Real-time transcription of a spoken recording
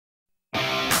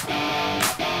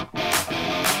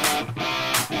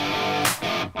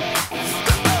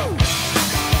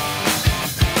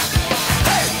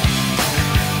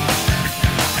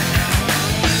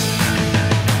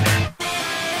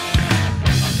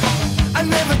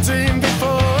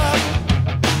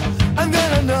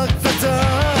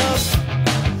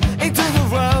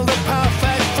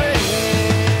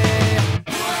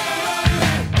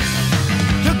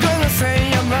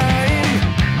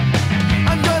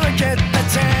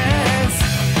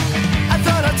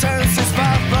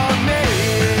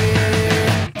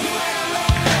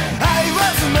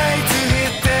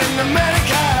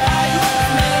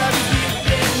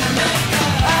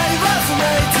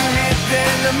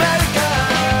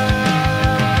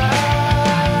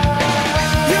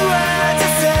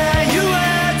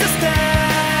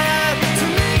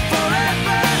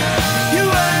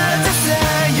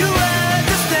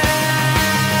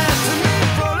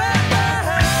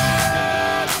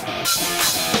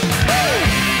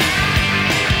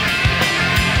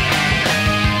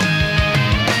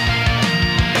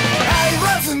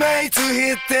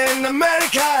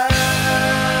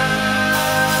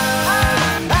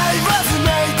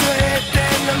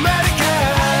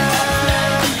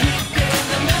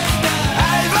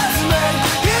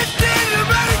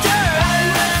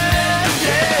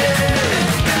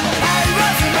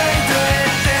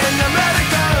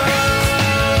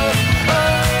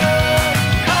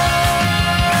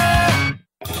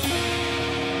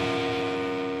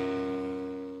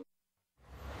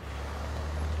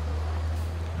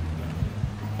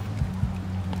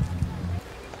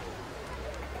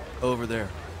over there.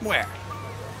 Where?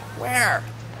 Where?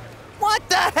 What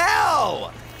the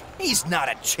hell? He's not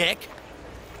a chick.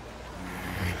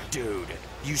 Dude,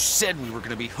 you said we were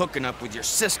gonna be hooking up with your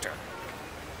sister.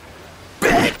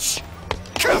 Bitch!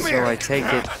 Come here! So I take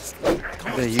it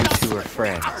that you two are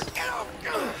friends.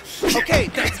 Okay,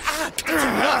 that's...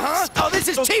 Oh, this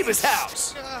is Tiba's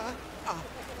house!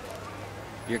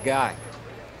 Your guy.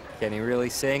 Can he really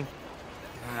sing?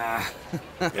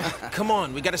 Come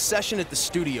on, we got a session at the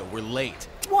studio. We're late.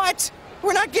 What?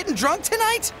 We're not getting drunk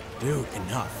tonight? Dude,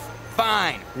 enough.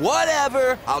 Fine,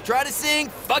 whatever. I'll try to sing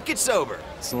fuck it sober.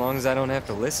 As long as I don't have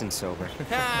to listen sober.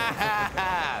 Ha ha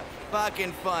ha!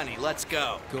 Fucking funny, let's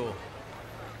go. Cool.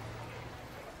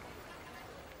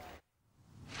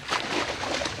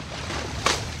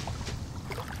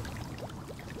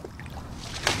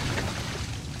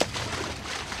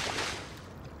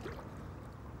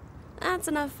 That's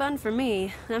enough fun for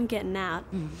me. I'm getting out.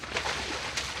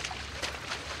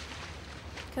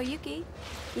 Koyuki,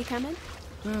 you coming?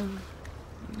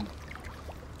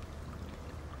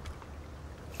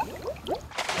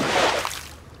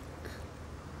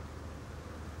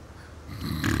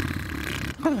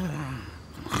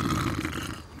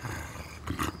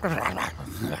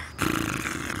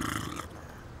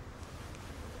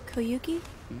 Koyuki?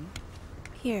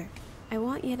 Here, I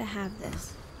want you to have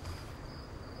this.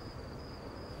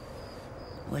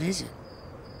 What is it?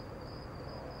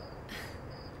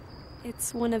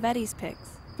 It's one of Eddie's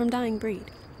picks, from Dying Breed.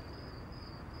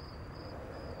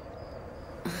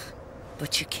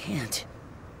 But you can't.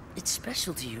 It's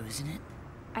special to you, isn't it?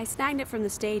 I snagged it from the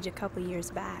stage a couple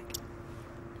years back.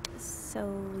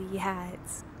 So, yeah,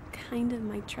 it's kind of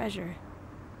my treasure.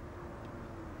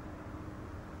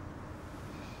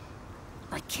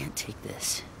 I can't take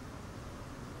this.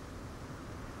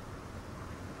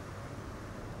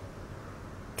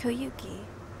 Koyuki.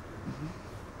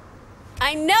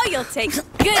 I know you'll take good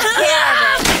care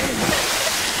of it.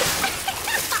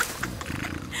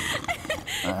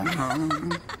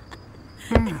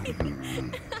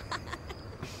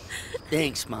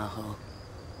 Thanks, Maho.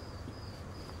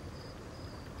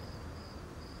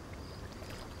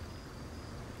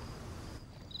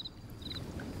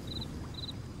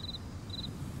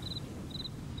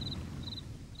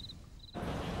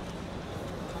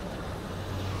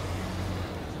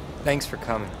 Thanks for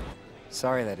coming.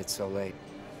 Sorry that it's so late.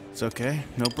 It's okay,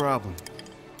 no problem.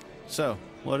 So,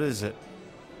 what is it?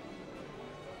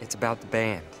 It's about the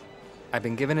band. I've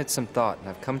been giving it some thought, and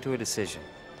I've come to a decision.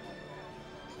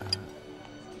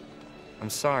 I'm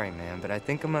sorry, man, but I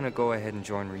think I'm gonna go ahead and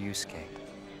join Ryusuke.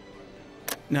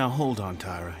 Now, hold on,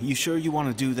 Tyra. You sure you want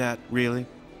to do that, really?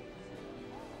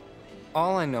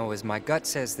 All I know is my gut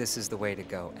says this is the way to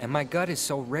go, and my gut is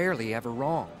so rarely ever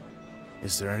wrong.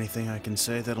 Is there anything I can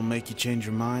say that'll make you change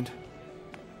your mind?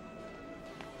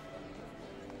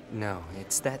 No,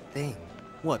 it's that thing.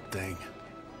 What thing?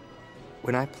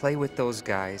 When I play with those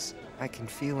guys, I can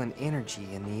feel an energy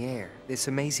in the air, this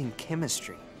amazing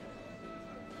chemistry.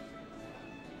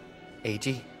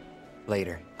 Eiji,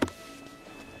 later.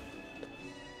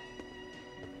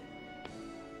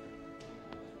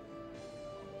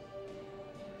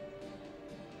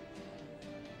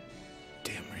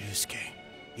 Damn Ryusuke,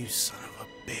 you son of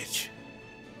a bitch.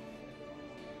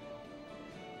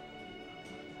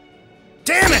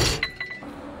 Damn it!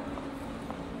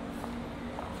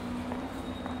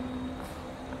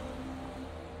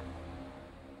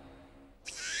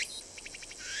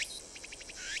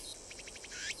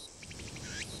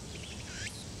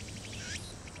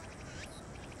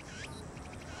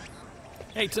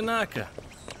 Hey, Tanaka.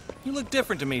 You look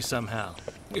different to me somehow.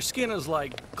 Your skin is,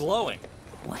 like, glowing.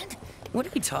 What? What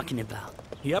are you talking about?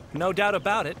 Yep, no doubt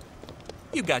about it.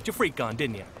 You got your freak on,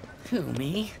 didn't you? Who,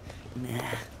 me? Nah.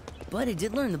 But I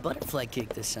did learn the butterfly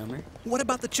kick this summer. What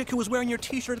about the chick who was wearing your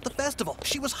t-shirt at the festival?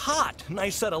 She was hot.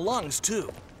 Nice set of lungs,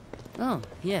 too. Oh,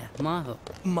 yeah, Maho.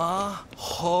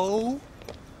 Maho?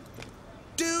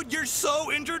 Dude, you're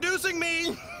so introducing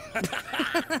me!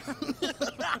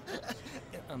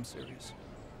 I'm serious.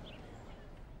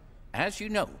 As you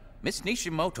know, Miss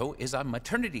Nishimoto is on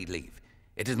maternity leave.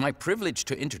 It is my privilege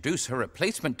to introduce her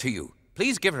replacement to you.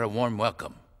 Please give her a warm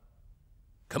welcome.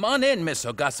 Come on in, Miss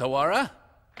Ogasawara.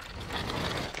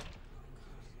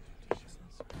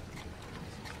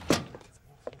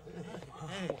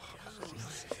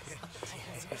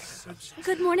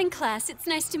 Good morning, class. It's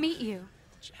nice to meet you.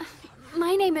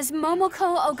 My name is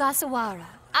Momoko Ogasawara.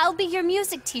 I'll be your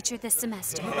music teacher this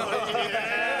semester.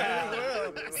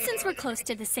 Since we're close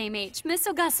to the same age, Miss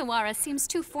Ogasawara seems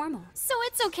too formal. So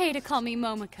it's okay to call me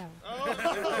Momoko.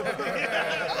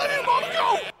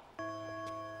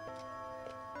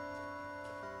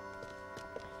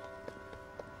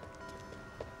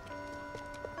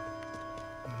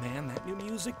 New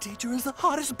music teacher is the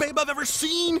hottest babe I've ever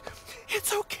seen.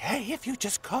 It's okay if you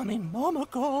just call me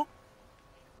Momoko.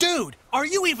 Dude, are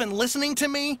you even listening to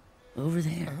me? Over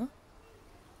there.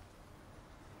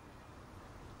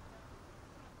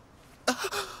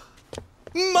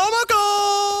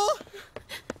 Momoko!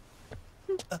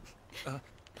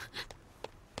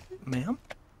 Ma'am?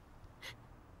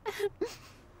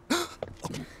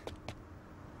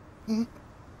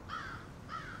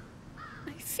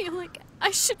 I feel like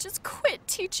I should just quit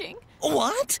teaching.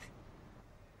 What?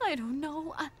 I don't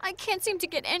know. I can't seem to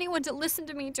get anyone to listen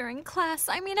to me during class.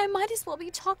 I mean, I might as well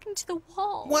be talking to the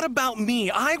wall. What about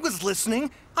me? I was listening.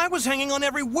 I was hanging on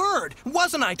every word.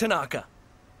 Wasn't I, Tanaka?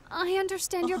 I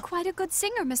understand you're quite a good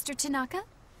singer, Mr. Tanaka.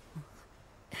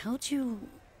 How'd you...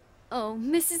 Oh,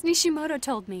 Mrs. Nishimoto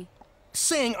told me.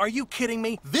 Sing? Are you kidding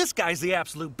me? This guy's the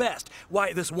absolute best.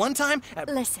 Why, this one time...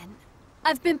 Listen,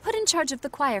 I've been put in charge of the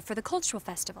choir for the cultural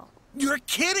festival. You're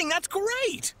kidding! That's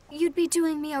great! You'd be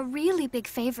doing me a really big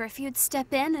favor if you'd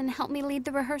step in and help me lead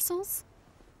the rehearsals?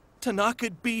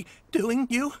 Tanaka'd be doing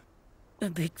you? a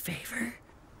big favor?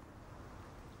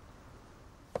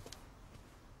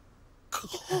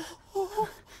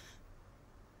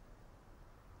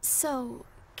 So,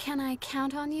 can I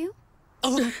count on you?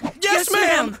 Oh, yes,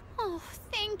 ma'am! Oh,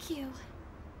 thank you.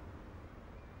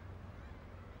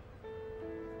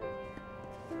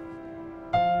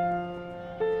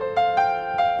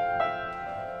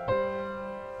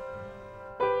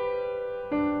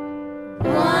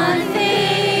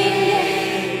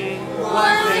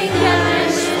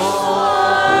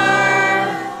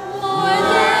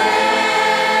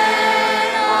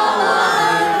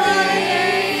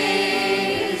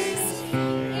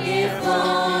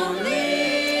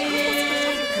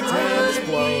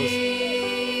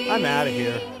 I'm out of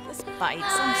here. This bites.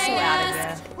 I'm so out of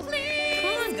here.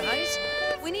 Come on, guys.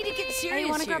 We need to get serious Hey, you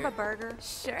want to here. grab a burger?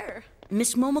 Sure.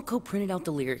 Miss Momoko printed out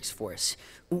the lyrics for us.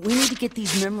 We need to get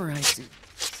these memorized.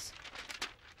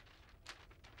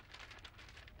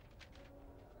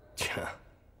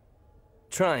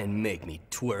 Try and make me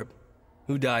twerp.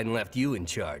 Who died and left you in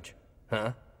charge?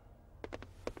 Huh?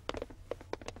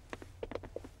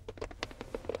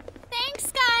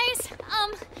 Thanks, guys.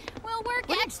 We'll work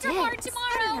extra hard I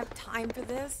tomorrow. don't have time for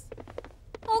this.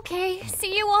 Okay,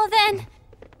 see you all then.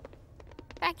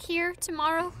 Back here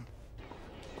tomorrow.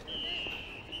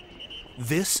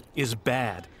 This is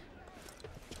bad.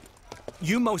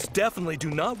 You most definitely do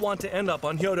not want to end up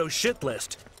on Hyodo's shit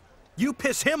list. You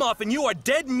piss him off and you are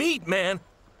dead meat, man!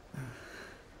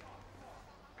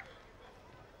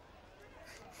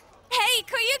 Hey,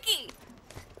 Koyuki!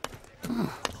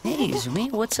 Hey,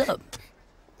 Izumi, what's up?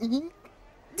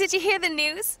 Did you hear the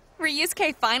news?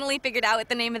 Ryusuke finally figured out what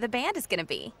the name of the band is gonna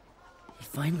be. He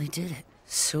finally did it.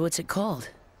 So what's it called?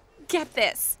 Get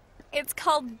this. It's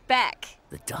called Beck.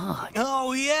 The dog.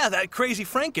 Oh yeah, that crazy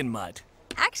Frankenmutt.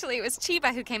 Actually, it was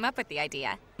Chiba who came up with the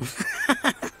idea. You're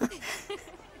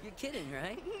kidding,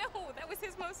 right? No, that was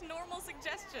his most normal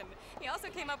suggestion. He also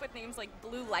came up with names like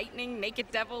Blue Lightning,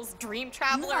 Naked Devils, Dream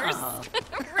Travelers. No.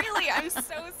 Really, I'm so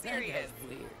That serious. guy's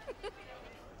weird.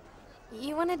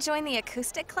 You want to join the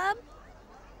acoustic club?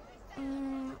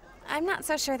 I'm not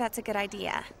so sure that's a good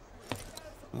idea.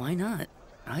 Why not?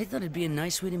 I thought it'd be a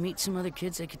nice way to meet some other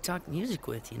kids I could talk music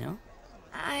with, you know?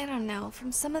 I don't know.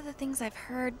 From some of the things I've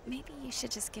heard, maybe you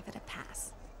should just give it a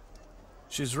pass.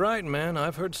 She's right, man.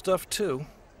 I've heard stuff too.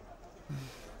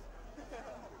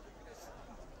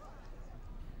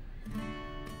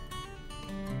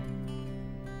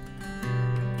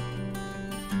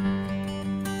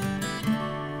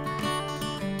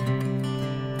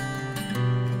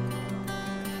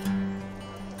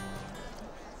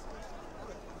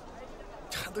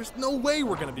 There's no way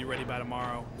we're gonna be ready by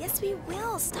tomorrow. Yes, we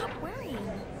will. Stop worrying.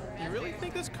 You really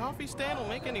think this coffee stand will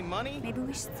make any money? Maybe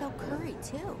we should sell curry,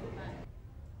 too.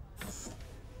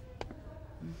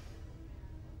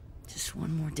 Just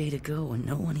one more day to go and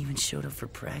no one even showed up for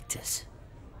practice.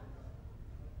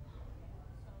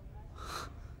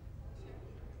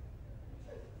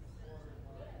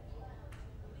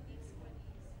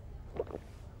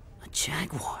 A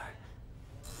jaguar.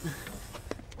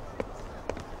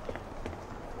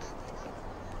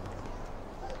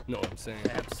 Know what I'm saying?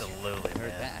 Absolutely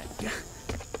heard that.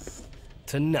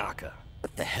 Tanaka.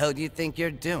 What the hell do you think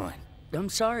you're doing? I'm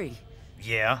sorry,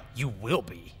 Yeah, you will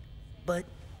be. but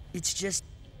it's just...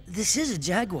 This is a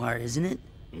jaguar, isn't it?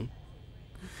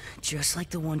 Just like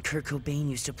the one Kurt Cobain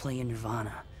used to play in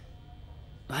Nirvana.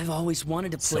 I've always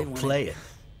wanted to play So one. play it.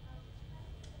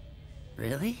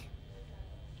 Really?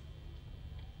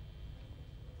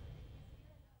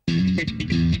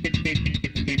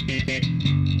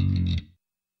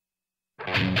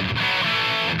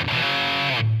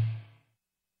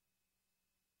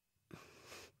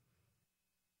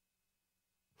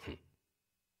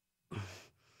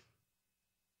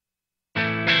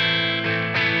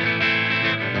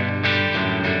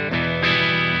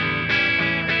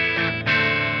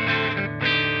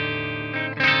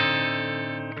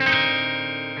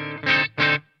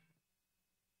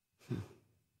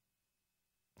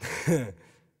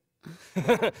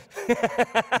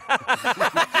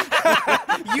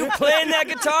 You playing that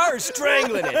guitar or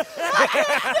strangling it?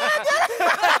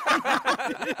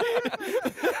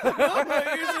 Oh,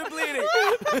 my ears are bleeding.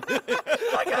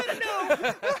 I gotta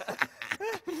know.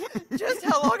 Just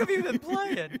how long have you been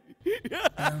playing?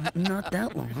 Not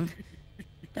that long.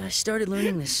 I started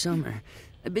learning this summer.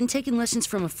 I've been taking lessons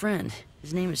from a friend.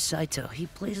 His name is Saito. He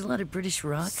plays a lot of British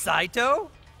rock. Saito?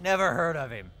 Never heard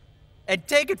of him. And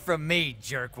take it from me,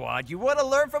 jerkwad. You want to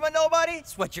learn from a nobody?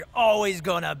 It's what you're always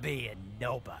gonna be, a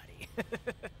nobody.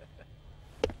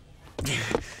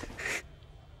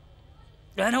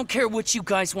 I don't care what you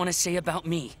guys want to say about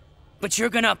me, but you're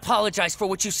gonna apologize for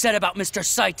what you said about Mr.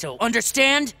 Saito,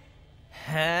 understand?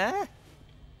 Huh?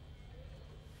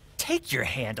 Take your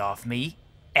hand off me,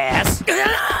 ass.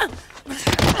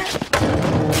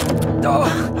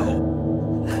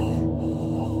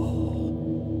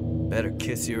 Better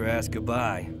kiss your ass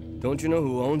goodbye. Don't you know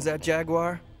who owns that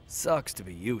Jaguar? Sucks to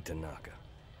be you, Tanaka.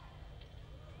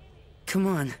 Come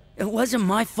on, it wasn't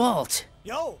my fault.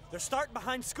 Yo, they're starting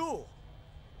behind school.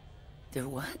 They're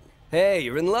what? Hey,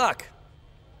 you're in luck.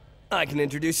 I can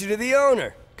introduce you to the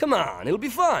owner. Come on, it'll be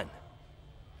fun.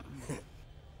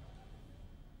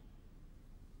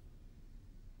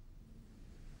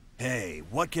 Hey,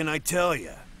 what can I tell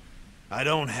you? I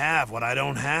don't have what I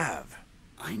don't have.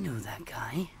 I know that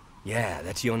guy. Yeah,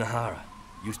 that's Yonohara.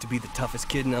 Used to be the toughest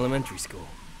kid in elementary school.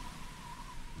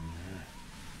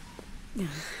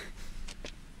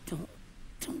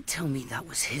 Don't tell me that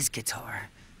was his guitar.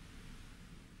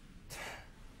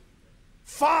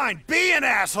 Fine, be an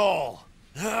asshole!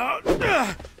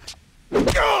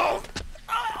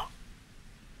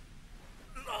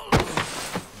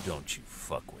 Don't you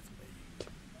fuck with me.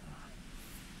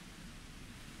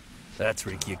 That's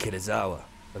Rikiya Kitazawa.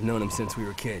 I've known him since we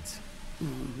were kids.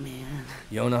 Oh, man.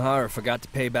 Yonohara forgot to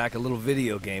pay back a little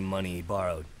video game money he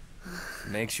borrowed.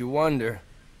 Makes you wonder,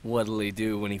 what'll he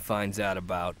do when he finds out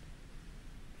about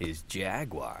his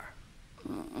Jaguar?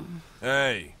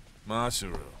 Hey,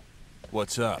 Masaru.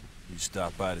 What's up? You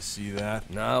stopped by to see that?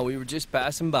 No, we were just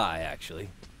passing by, actually.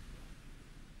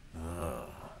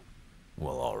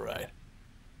 Well, all right.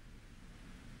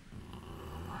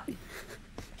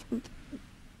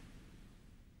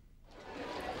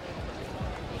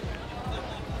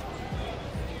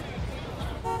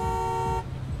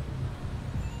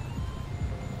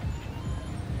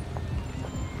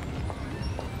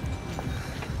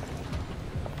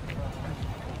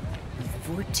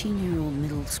 A 14-year-old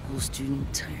middle school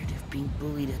student tired of being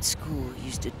bullied at school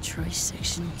used a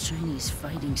tri-sectional Chinese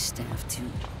fighting staff to...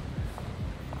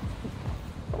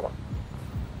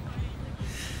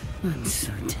 I'm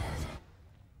so dead.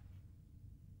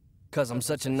 'Cause I'm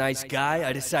such a nice guy,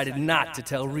 I decided not to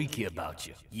tell Riki about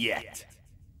you. Yet.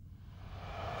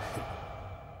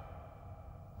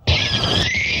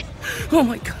 Oh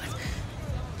my god!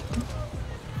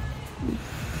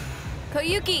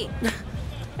 Koyuki!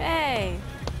 Hey,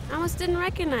 I almost didn't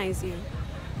recognize you.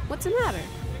 What's the matter?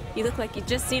 You look like you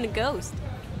just seen a ghost.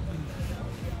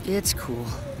 It's cool.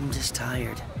 I'm just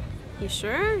tired. You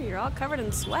sure? You're all covered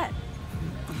in sweat.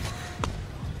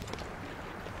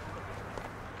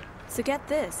 So get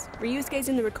this, Ryusuke's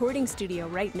in the recording studio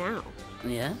right now.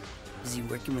 Yeah? Is he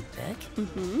working with Beck?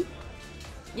 Mm-hmm.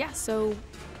 Yeah, so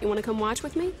you want to come watch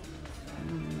with me?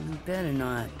 Better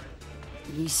not.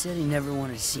 He said he never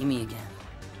wanted to see me again.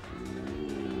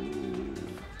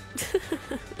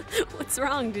 What's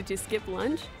wrong? Did you skip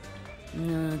lunch?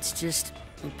 No, it's just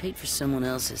I paid for someone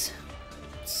else's.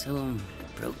 So I'm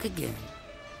broke again.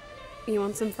 You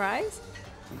want some fries?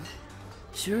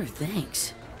 Sure,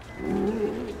 thanks.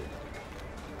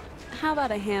 How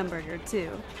about a hamburger, too?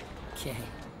 Okay.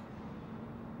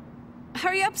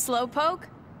 Hurry up, Slowpoke!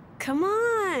 Come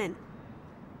on!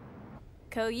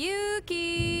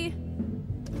 Koyuki!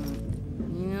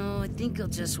 You know, I think I'll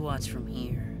just watch from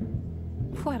here.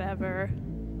 Whatever.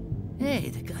 Hey,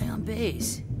 the guy on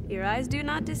bass. Your eyes do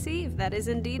not deceive. That is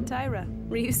indeed Taira.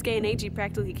 Ryusuke and Eiji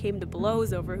practically came to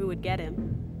blows over who would get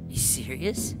him. You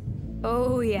serious?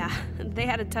 Oh, yeah. They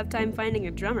had a tough time finding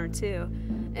a drummer, too.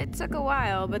 It took a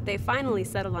while, but they finally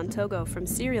settled on Togo from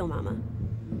Serial Mama.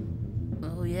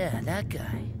 Oh, yeah, that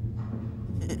guy.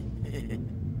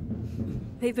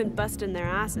 They've been busting their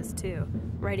asses, too.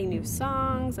 Writing new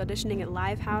songs, auditioning at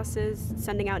live houses,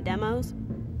 sending out demos.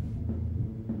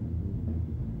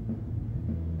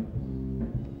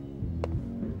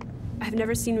 I've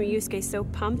never seen Ryusuke so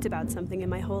pumped about something in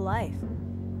my whole life.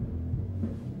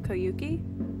 Koyuki?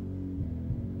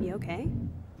 You okay?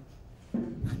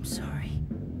 I'm sorry.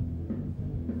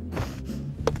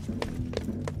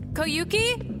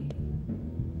 Koyuki?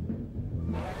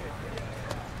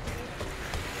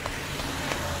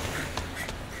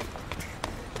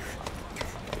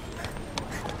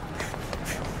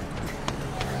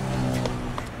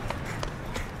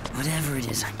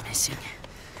 missing.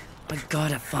 I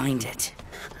gotta find it.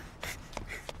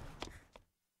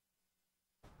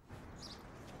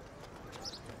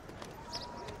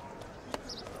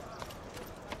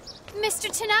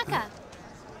 Mr. Tanaka!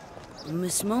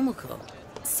 Miss Momoko.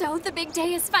 So, the big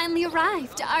day has finally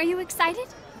arrived. Are you excited?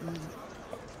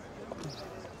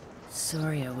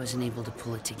 Sorry I wasn't able to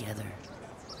pull it together.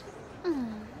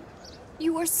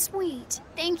 You were sweet.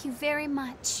 Thank you very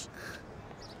much.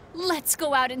 Let's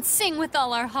go out and sing with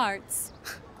all our hearts.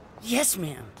 Yes,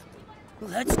 ma'am.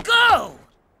 Let's go!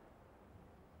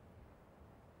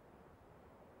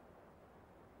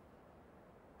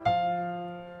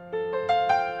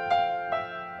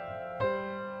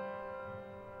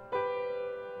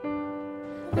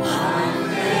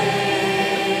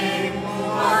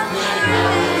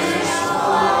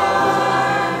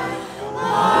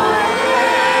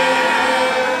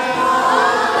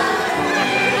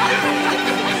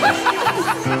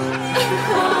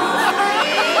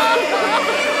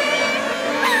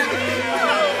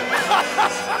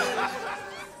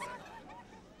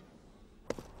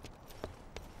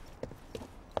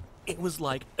 It was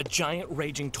like a giant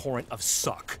raging torrent of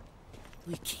suck.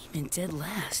 We came in dead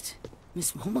last.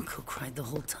 Miss Momoko cried the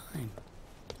whole time.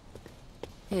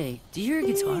 Hey, do you hear a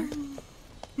guitar? Dude,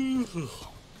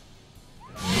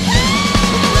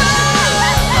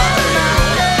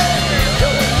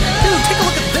 take a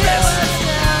look at this!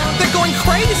 They're going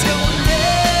crazy!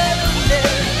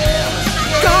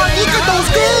 God, look at those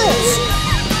girls!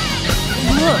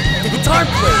 Look, the guitar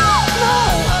player! No!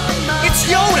 It's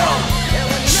Yoda!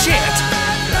 Shit!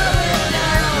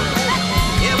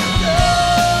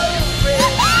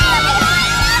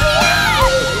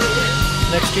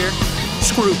 Next year,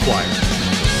 screw choir.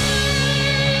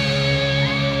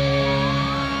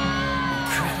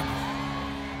 Incredible.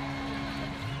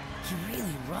 He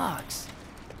really rocks.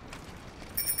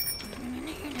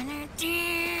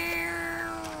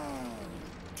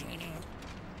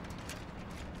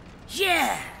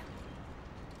 Yeah!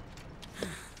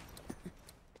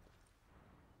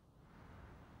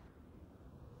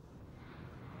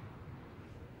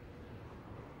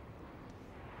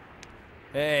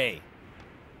 Hey,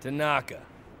 Tanaka.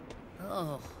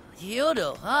 Oh,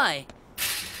 Yodo, hi.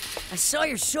 I saw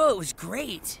your show, it was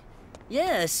great.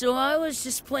 Yeah, so I was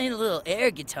just playing a little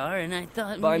air guitar and I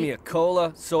thought Buy me a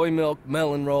cola, soy milk,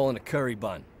 melon roll, and a curry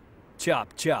bun.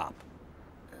 Chop, chop.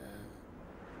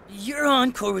 Your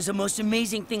encore was the most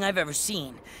amazing thing I've ever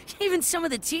seen. Even some of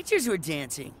the teachers were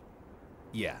dancing.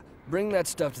 Yeah, bring that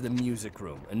stuff to the music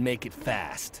room and make it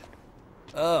fast.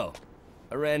 Oh,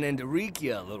 I ran into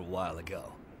Rikia a little while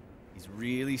ago. He's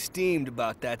really steamed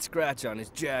about that scratch on his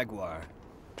Jaguar.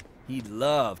 He'd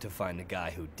love to find the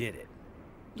guy who did it.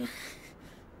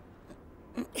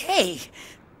 Hey,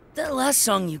 that last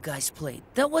song you guys played,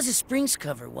 that was a Springs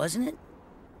cover, wasn't it?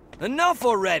 Enough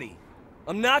already!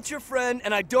 I'm not your friend,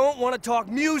 and I don't want to talk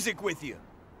music with you.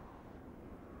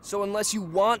 So unless you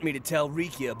want me to tell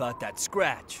Rikia about that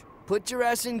scratch, put your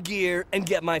ass in gear and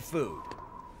get my food.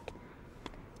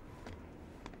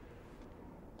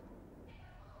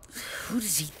 Who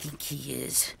does he think he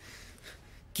is?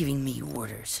 Giving me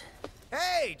orders.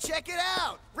 Hey, check it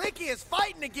out! Ricky is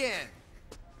fighting again!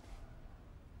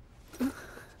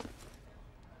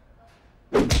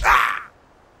 Ah!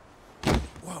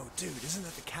 Whoa, dude, isn't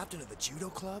that the captain of the judo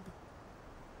club?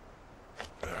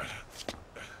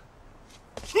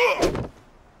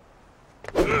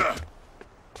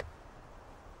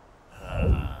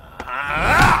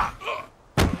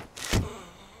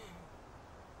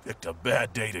 Picked a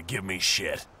bad day to give me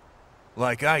shit.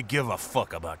 Like I give a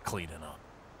fuck about cleaning up.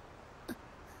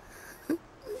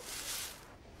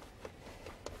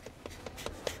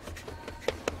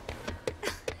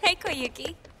 Hey,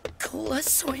 Koyuki. Cola,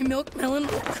 soy milk, melon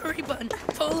roll, curry bun.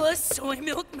 Cola, soy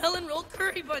milk, melon roll,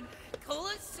 curry bun.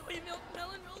 Cola, soy milk,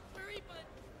 melon roll, curry bun.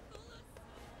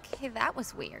 Okay, that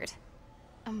was weird.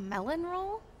 A melon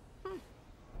roll?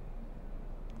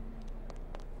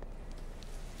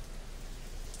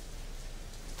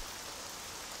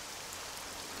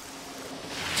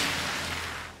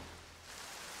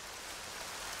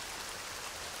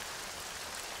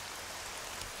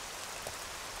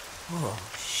 Oh,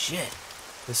 shit.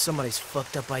 This somebody's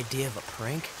fucked up idea of a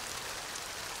prank?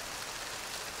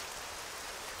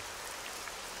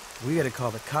 We gotta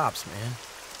call the cops, man.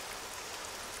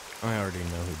 I already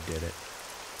know who did it.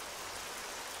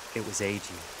 It was AG.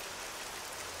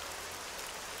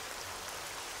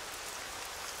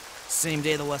 Same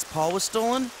day the Les Paul was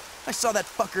stolen? I saw that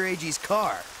fucker AG's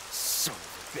car. Son of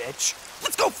a bitch.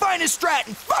 Let's go find his Strat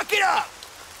and fuck it up!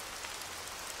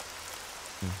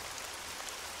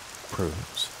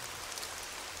 Proves.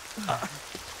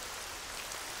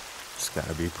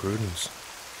 gotta be Prudence.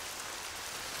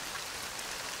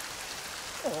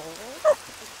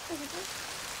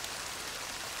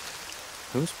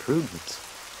 Who's Prudence?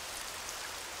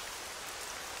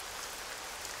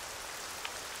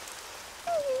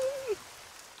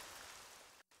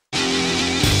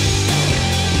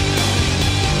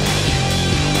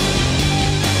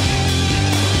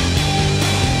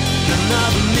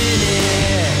 Another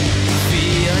minute,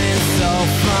 feeling so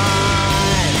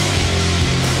fine.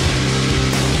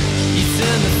 You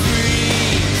turn the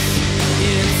freeze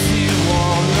into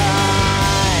warm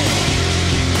light.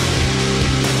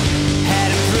 Had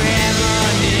a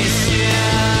premonition.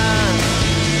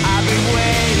 I've been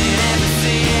waiting ever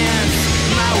since.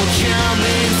 My will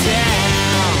coming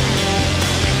down.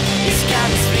 It's got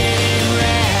me spinning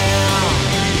round.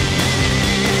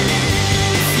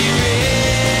 If you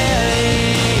really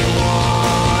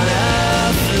wanna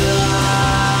fly,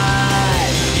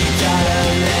 you gotta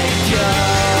let go.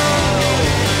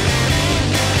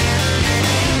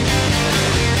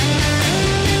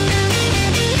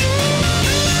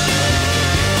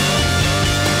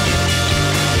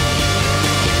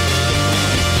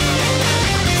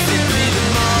 Simply the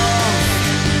most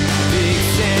big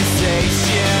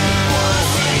sensation.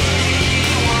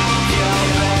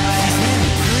 She's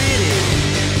never pretty,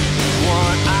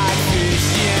 one-eyed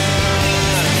vision.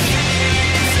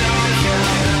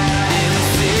 Little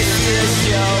sister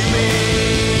showed me,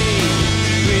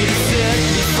 really took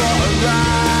me for a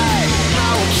ride.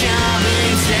 Now we're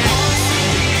coming down.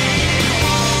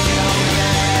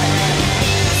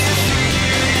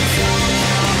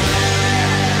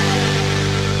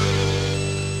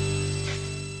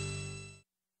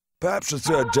 Perhaps I'll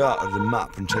throw a dart at the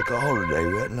map and take a holiday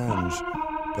where it lands.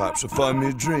 Perhaps I'll find me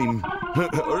a dream. Or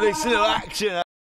at least a little action.